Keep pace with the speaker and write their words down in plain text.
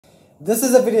This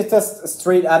is a video test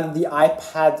straight out of the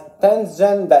iPad 10th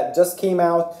gen that just came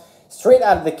out. Straight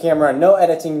out of the camera, no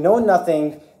editing, no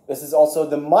nothing. This is also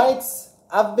the mics.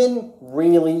 I've been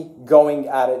really going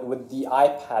at it with the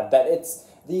iPad, that it's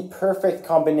the perfect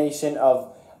combination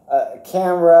of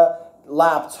camera,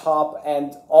 laptop,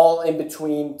 and all in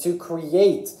between to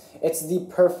create. It's the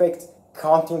perfect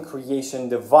content creation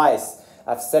device.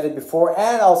 I've said it before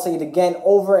and I'll say it again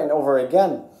over and over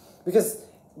again, because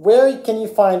where can you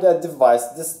find a device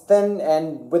this thin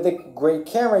and with a great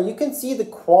camera? You can see the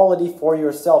quality for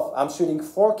yourself. I'm shooting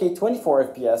 4K 24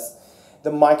 FPS.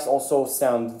 The mics also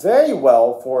sound very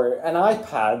well for an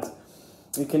iPad.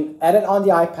 You can edit on the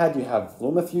iPad. You have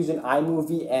LumaFusion,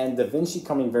 iMovie, and DaVinci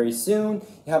coming very soon.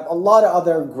 You have a lot of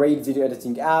other great video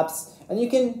editing apps, and you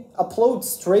can upload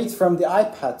straight from the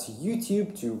iPad to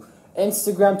YouTube, to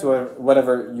Instagram, to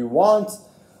whatever you want.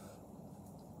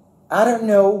 I don't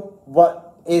know what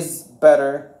is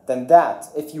better than that.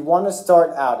 If you want to start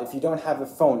out, if you don't have a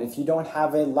phone, if you don't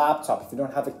have a laptop, if you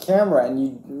don't have a camera, and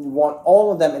you want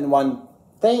all of them in one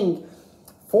thing,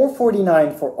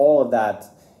 $449 for all of that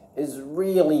is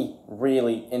really,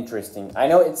 really interesting. I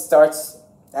know it starts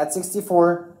at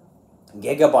 64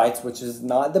 gigabytes, which is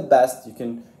not the best. You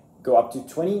can go up to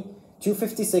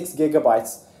 256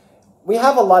 gigabytes. We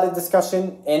have a lot of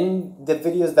discussion in the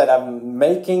videos that I'm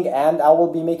making, and I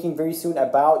will be making very soon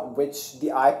about which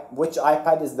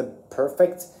iPad is the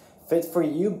perfect fit for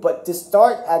you. But to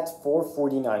start at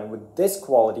 $449 with this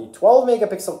quality, 12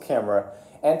 megapixel camera,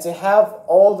 and to have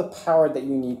all the power that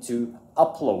you need to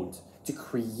upload, to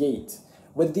create,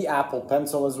 with the Apple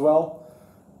Pencil as well,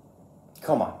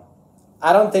 come on.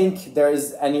 I don't think there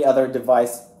is any other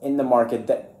device in the market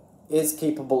that is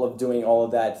capable of doing all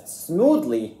of that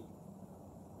smoothly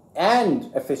and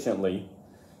efficiently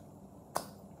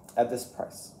at this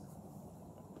price.